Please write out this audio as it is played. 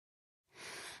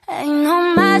Ain't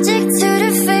no magic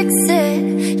to fix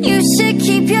it. You should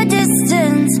keep your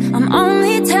distance. I'm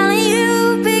only telling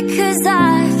you because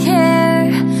I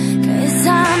care. 'Cause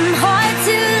I'm hard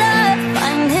to love,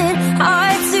 find it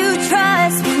hard to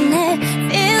trust. When it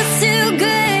feels too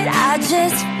good, I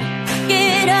just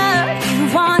get up. You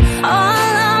want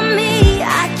all of me,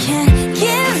 I can't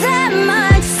give that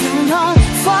much. So don't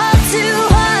fall too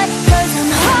hard, 'cause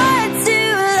I'm hard to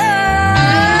love.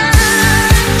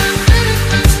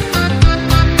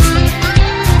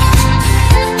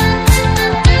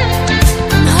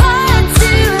 I'm hard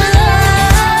to love.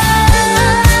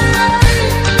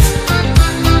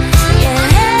 Yeah.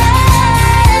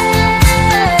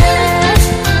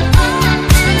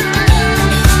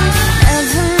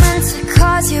 Never meant to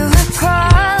cause you a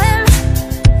problem.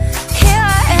 Here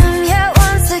I am yet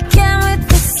once again with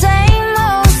the same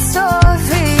old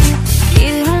story.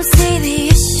 You don't see the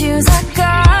issues I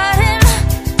got in.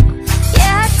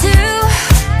 Yeah, I do.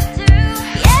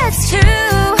 Yeah, it's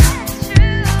true.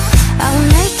 I'll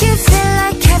make you feel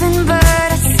like heaven, but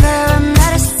I swear I'm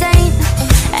not a saint.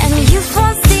 And you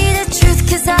won't see the truth,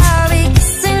 'cause I'll be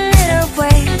kissing it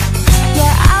away.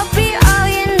 Yeah, I'll be all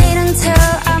you need until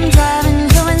I'm driving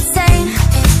you insane.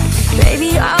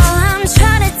 Baby, all I'm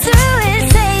trying to do is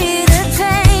save the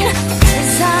pain.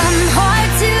 'Cause I'm hard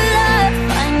to love,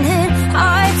 find it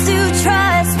hard to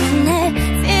trust. When it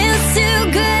feels too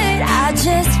good, I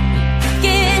just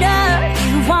get up.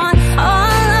 You want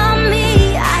all of me,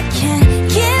 I can't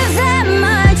give that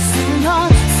much. So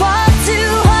don't fall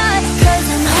too hard, 'cause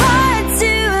I'm hard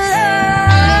to love.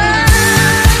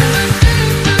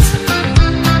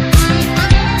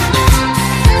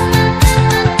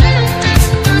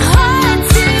 I'm hard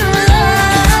to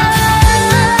love.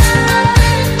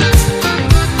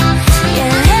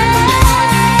 Yeah.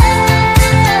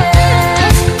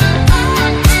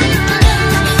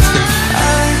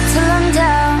 Till I'm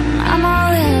down, I'm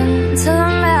all in. Till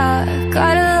I'm out,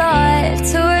 got a lot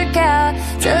to work out.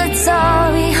 Till it's all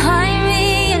behind me,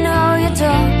 you know you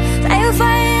don't play a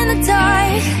fire in the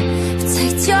dark.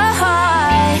 Protect your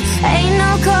heart, ain't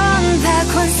no going back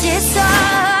once you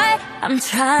start. I'm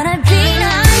trying to be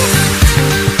nice.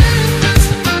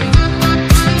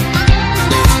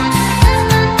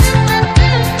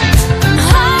 I'm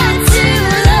hard to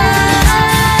love.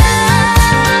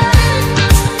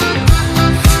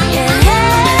 Yeah.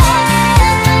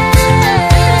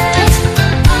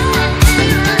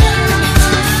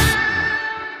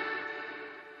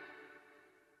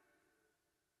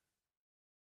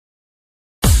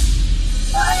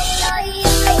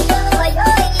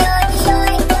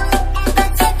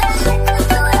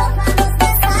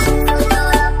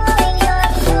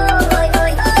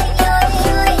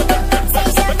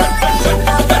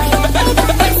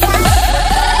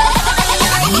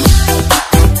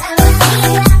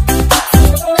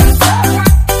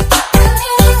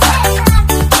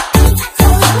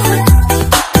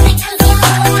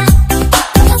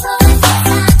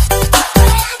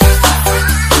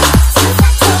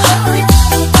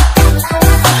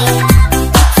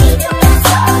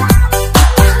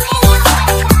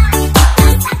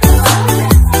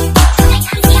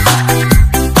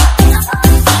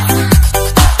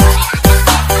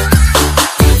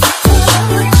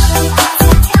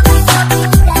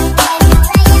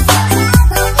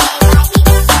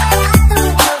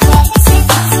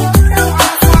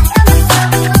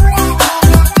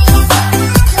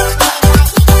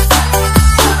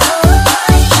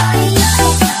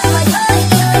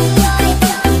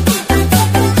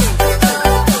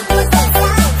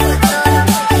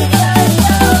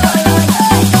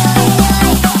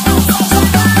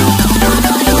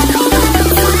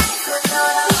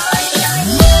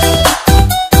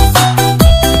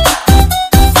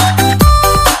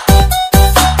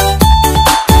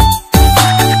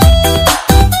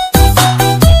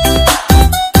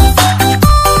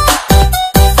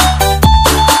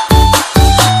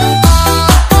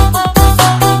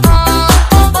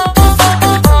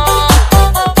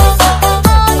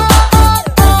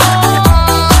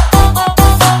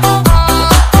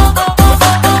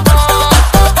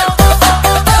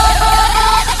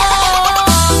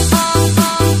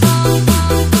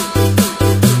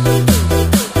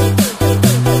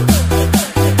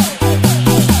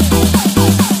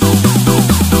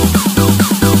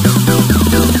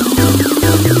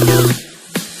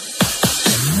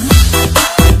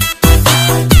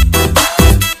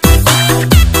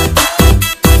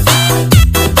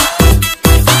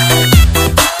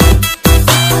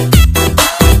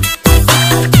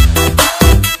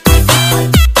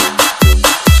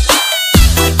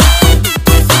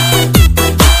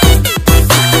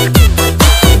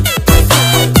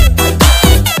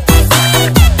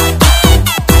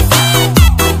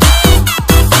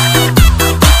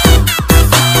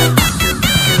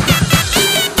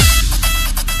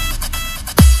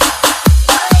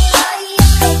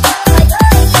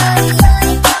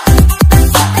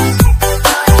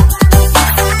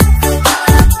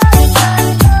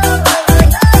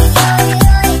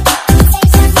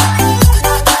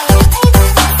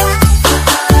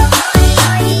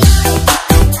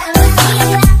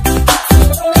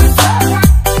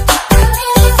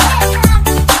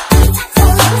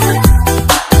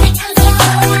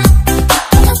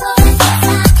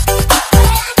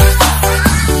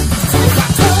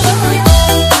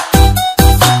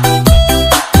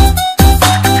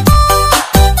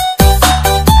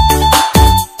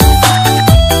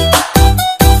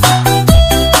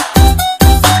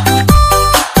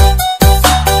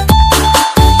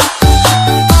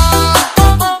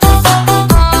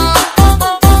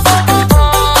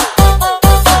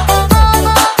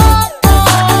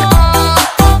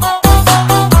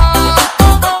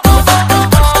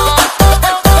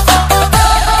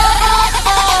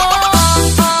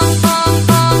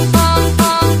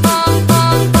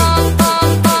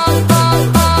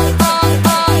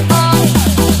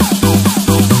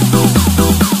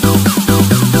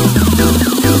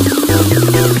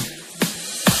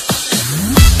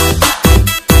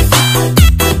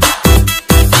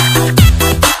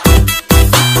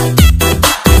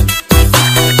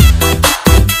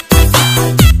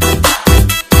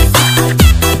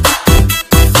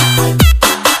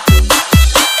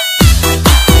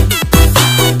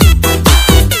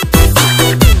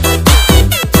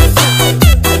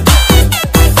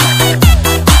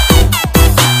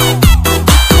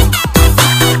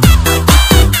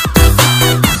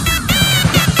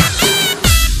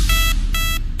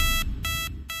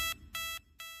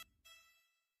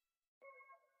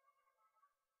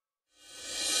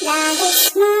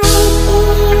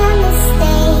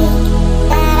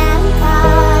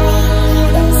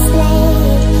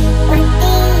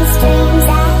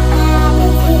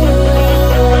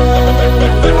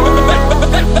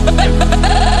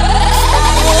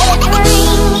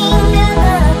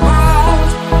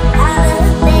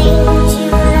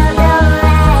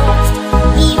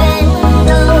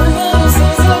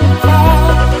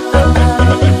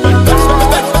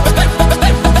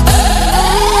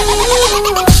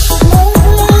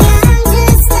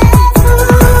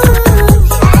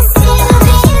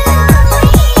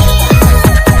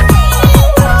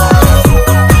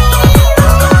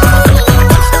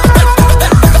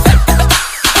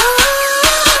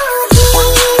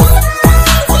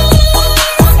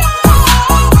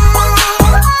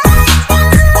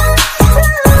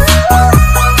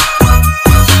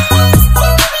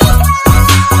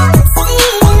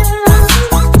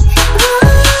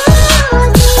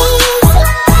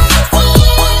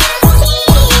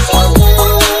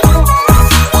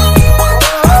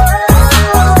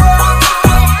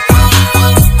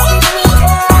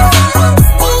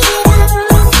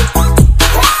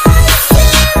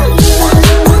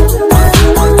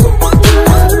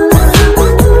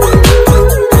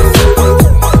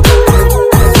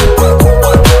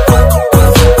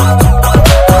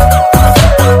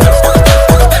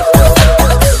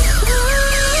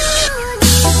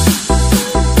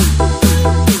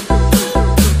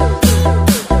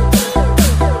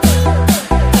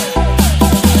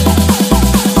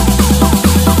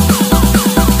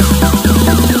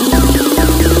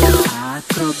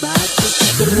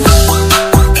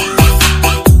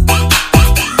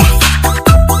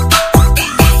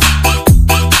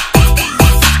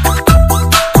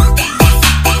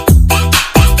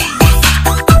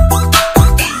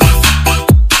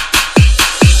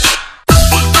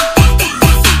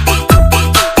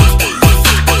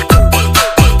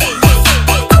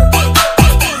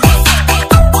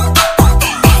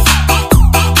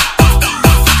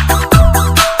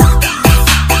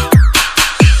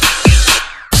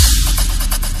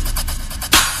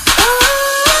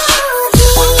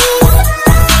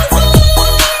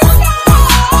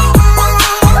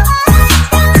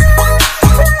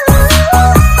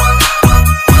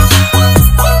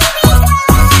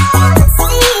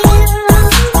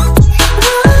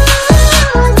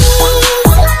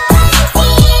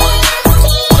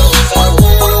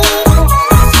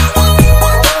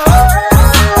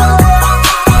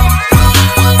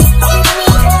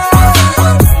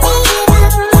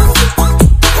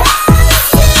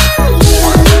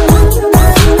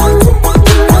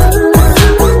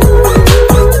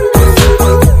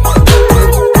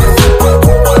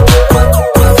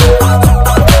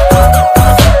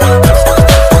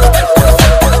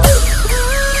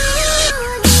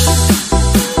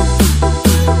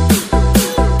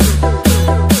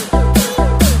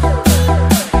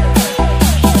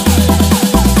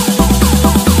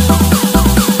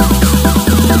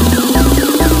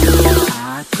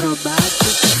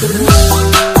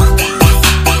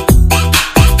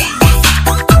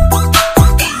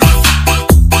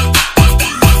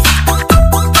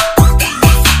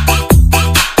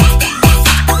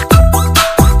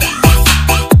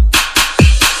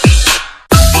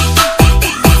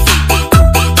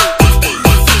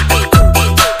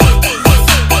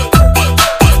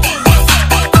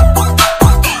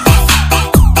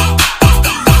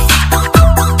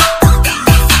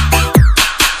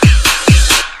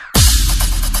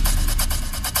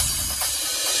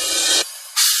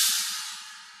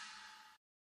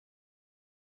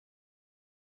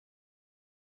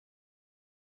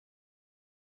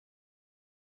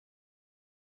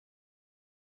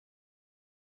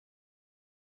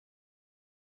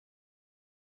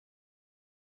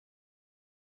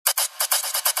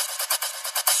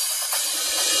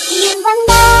 One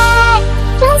night,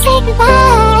 don't say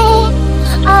goodbye.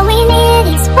 All we need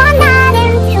is one night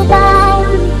until dawn.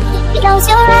 Close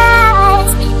your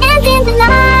eyes and in the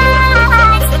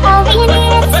night. All we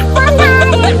need is one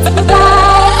night until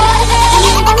dawn.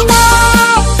 One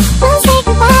night, don't say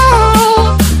goodbye.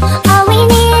 All we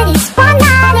need is one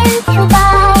night until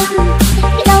dawn.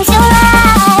 Close your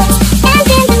eyes and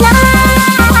in the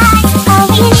night. All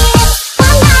we need is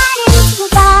one night until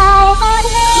dawn.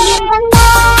 One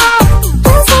night,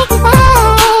 don't say goodbye.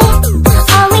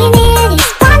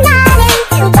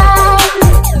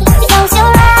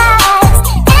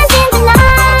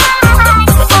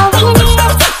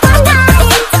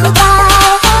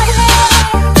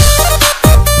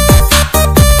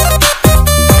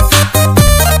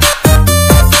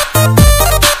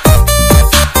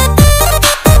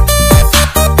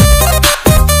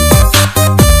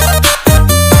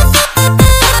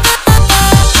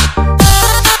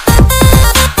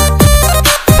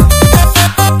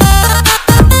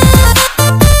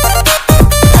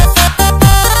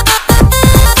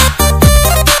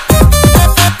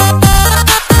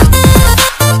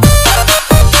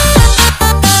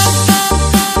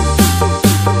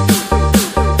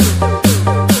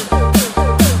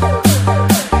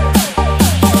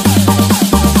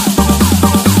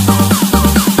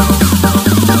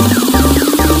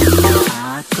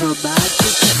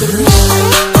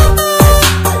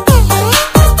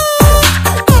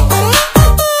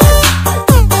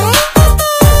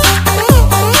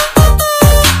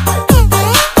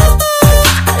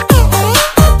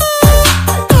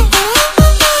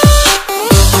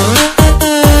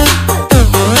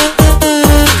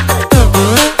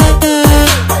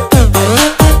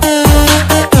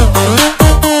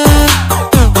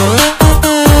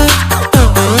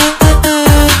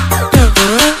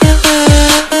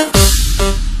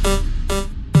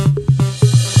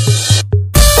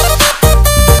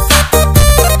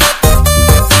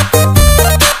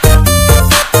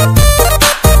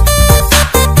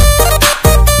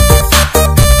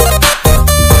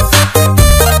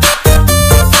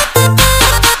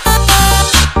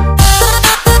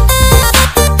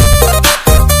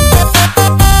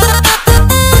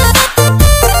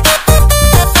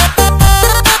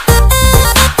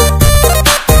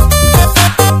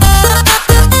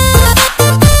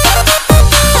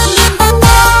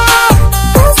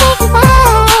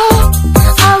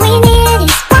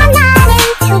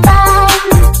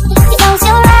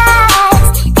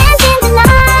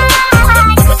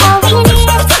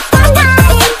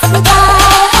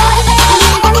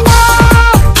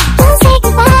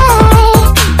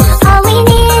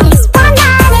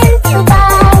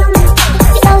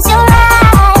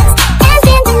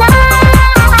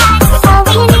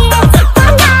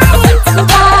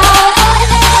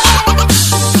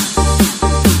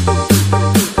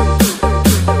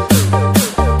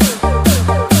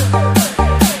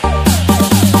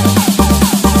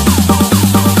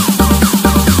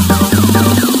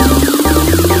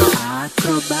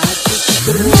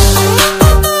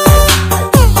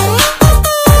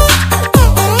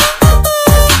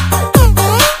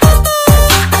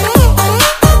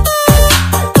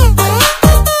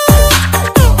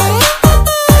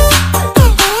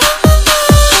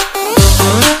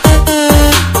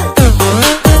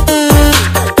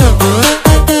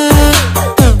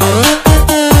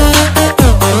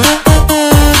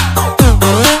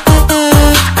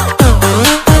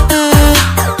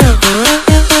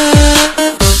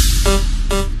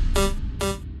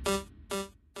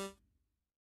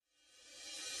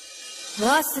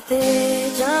 वास्ते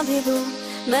जान भी दूं,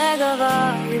 मैं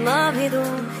गवाही माँ भी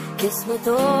दूं,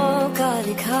 किस्मतों का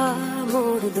लिखा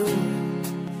मोड़ दूं।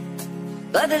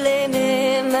 बदले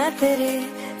में मैं तेरे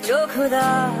जो खुदा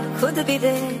खुद भी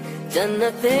दे,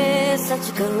 जन्नते सच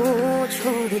कहूँ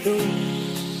छोड़ दूं।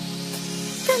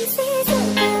 तुमसे जो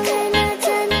मैं ना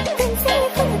जाने, तुमसे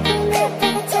खुद को मैं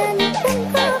पहचाने,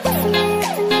 तुमको बस मैं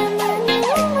इतना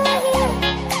मानूं माहिया।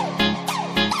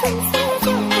 तुमसे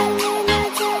जो मैं ना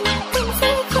जाने, तुमसे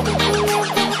खुद को मैं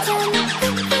पहचाने,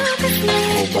 तुमको बस मैं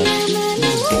इतना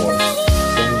मानूं माहिया।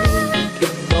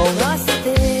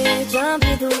 वास्ते जान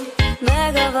भी दूं, मैं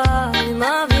गवाही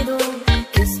माँ भी दूं,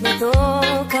 किस्मतों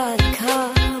का लिखा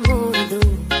मोड़ दूं।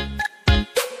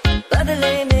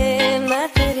 बदले में मैं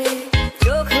तेरे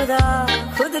जो खुदा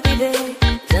खुद भी दे,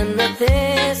 जन्नते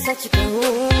सच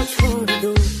कहूँ छोड़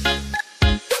दूं।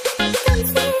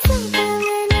 तुमसे जो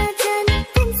मैं ना जाने,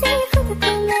 तुमसे खुद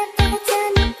को मैं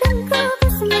पहचाने, तुमको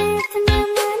बस मैं इतना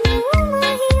मानूं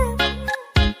माहिया।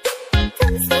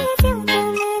 तुमसे जो मैं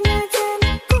ना जाने,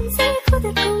 तुमसे खुद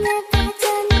को मैं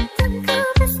पहचाने, तुमको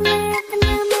बस मैं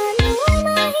इतना मानूं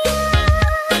माहिया।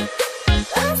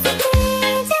 वास्ते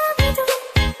जा भी दूं,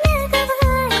 मैं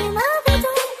गवाही माँ भी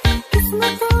दूं,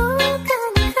 किस्मतों का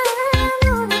लिखा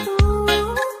मोड़ दूं।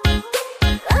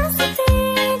 वास्ते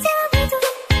जा भी दूं,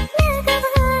 मैं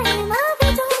गवाही माँ भी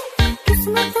दूं,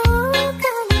 किस्मतों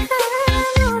का लिखा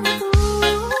मोड़ दूं।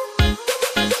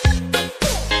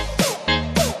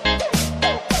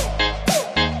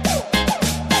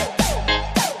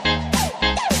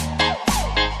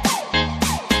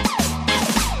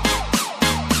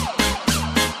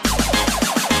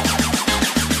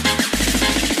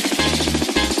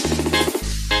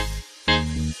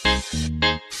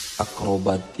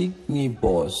 Akrobatik nih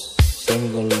bos,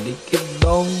 senggol dikit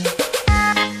dong.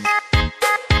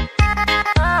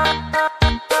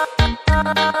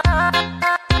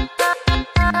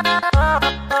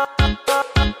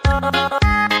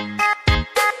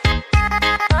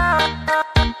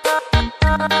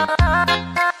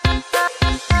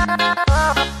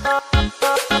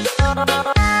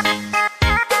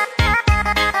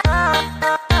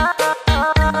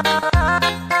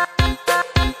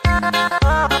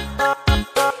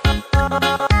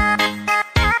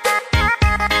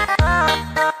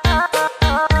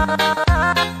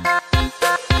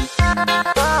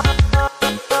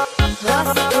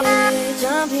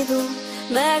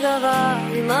 मैं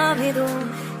गवाही माँ भी दूं,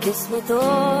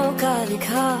 किस्मतों का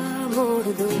लिखा मोड़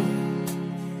दूं।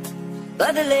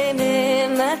 बदले में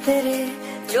मैं तेरे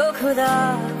जो खुदा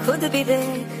खुद भी दे,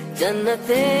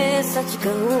 जन्नते सच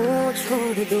कहूँ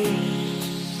छोड़ दूं।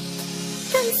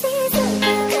 तुमसे जो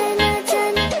मैं ना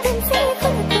जाने, तुमसे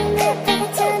खुद को मैं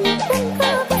पहचाने, तुमको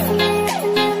बस मैं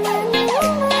इतना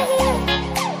मानूं माहिया।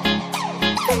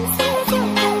 तुमसे जो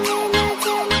मैं ना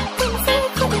जाने, तुमसे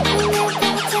खुद को मैं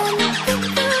पहचाने,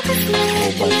 तुमको बस मैं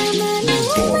इतना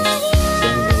मानूं माहिया।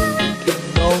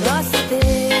 वास्ते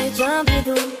जान भी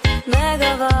दूं, मैं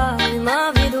गवाही माँ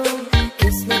भी दूं,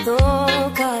 किस्मतों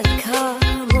का लिखा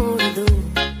मोड़ दूं।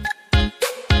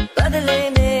 बदले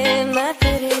में मैं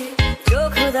तेरे जो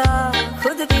खुदा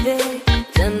खुद भी दे,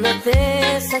 जन्नते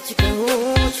सच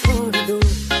कहूँ छोड़ दूं।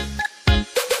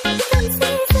 तुमसे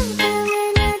जो मैं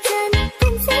ना जाने,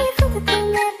 तुमसे खुद को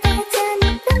मैं पहचाने,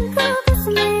 तुमको बस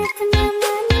मैं इतना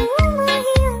मानूं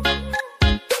माहिया।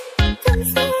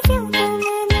 तुमसे जो मैं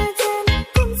ना जाने,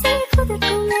 तुमसे खुद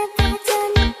को मैं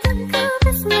पहचाने, तुमको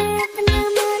बस मैं इतना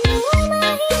मानूं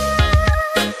माहिया।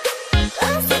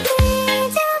 वास्ते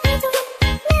जा भी दूं,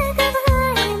 मैं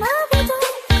गवाही माँ भी दूं,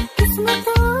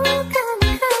 किस्मतों का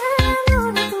लिखा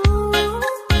मोड़ दूं।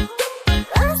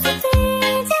 वास्ते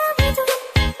जा भी दूं,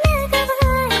 मैं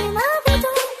गवाही माँ भी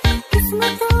दूं,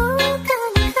 किस्मतों का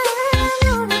लिखा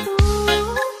मोड़ दूं।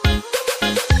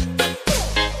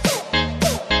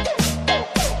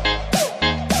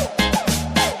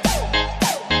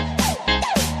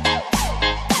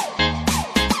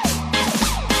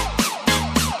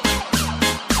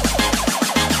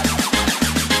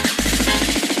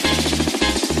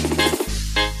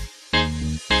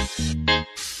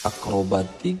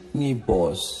 Akrobatik nih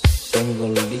bos,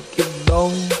 senggol dikit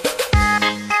dong.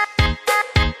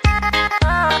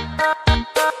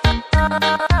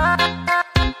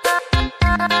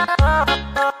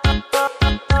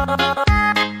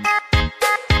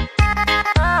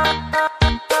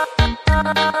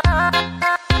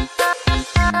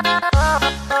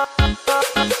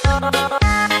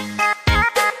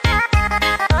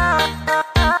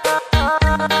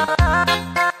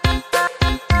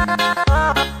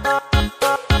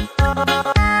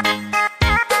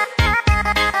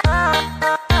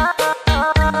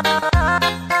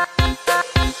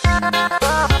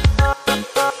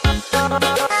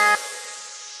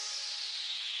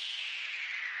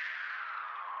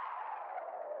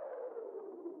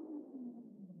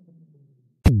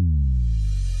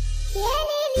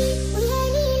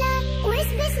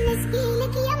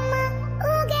 مسكينك يما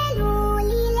وقالوا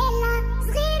لي ليلى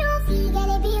صغير وفي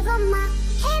قلبي غمة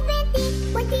حبيتي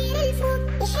ودير الفوق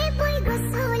يحبوا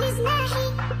يقصوا لي جناحي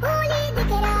قولي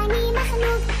ذكراني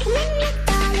مخلوق منك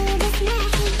طالب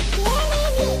اسماحي يا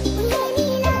ليلي ويا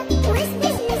ليلى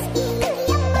واسبس مسكينك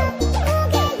يما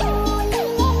وقالوا لي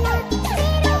ليلى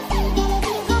صغير وفي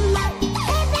قلبي غمة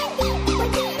حبيتي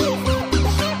ودير الفوق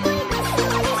يحبوا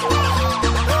يقصوا لي جناحي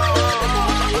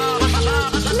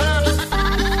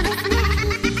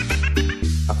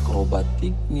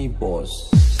Akrobatik nih bos,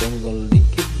 senggol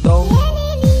dikit dong.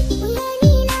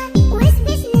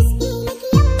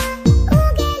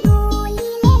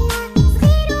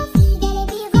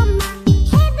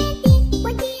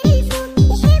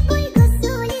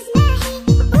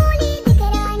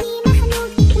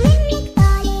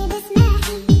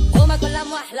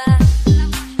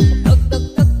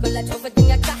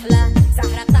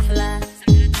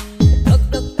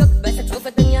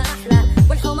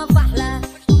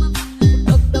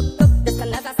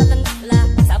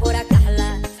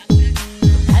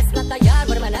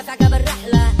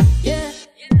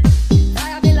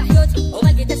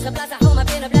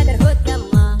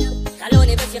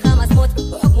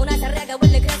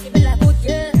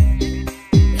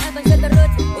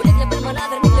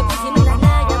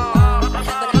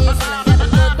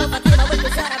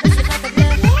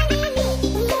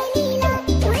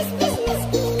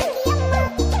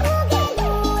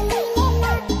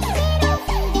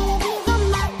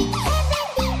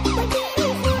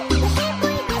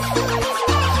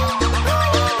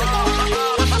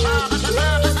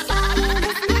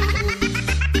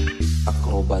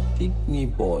 Akrobatik nih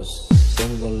bos,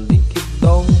 senggol dikit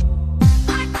dong.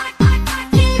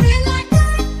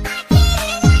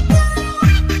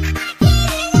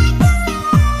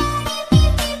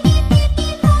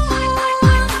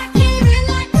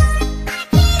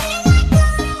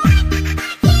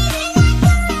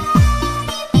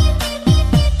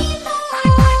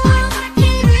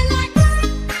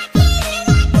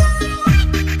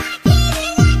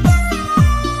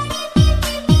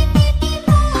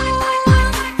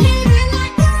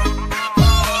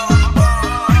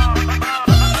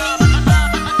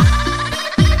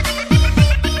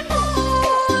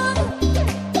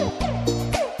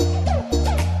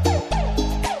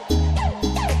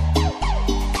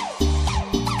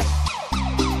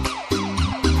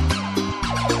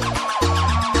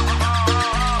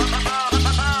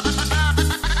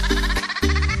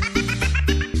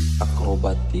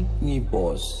 Akrobatik nih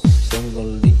bos,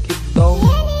 senggol dikit dong.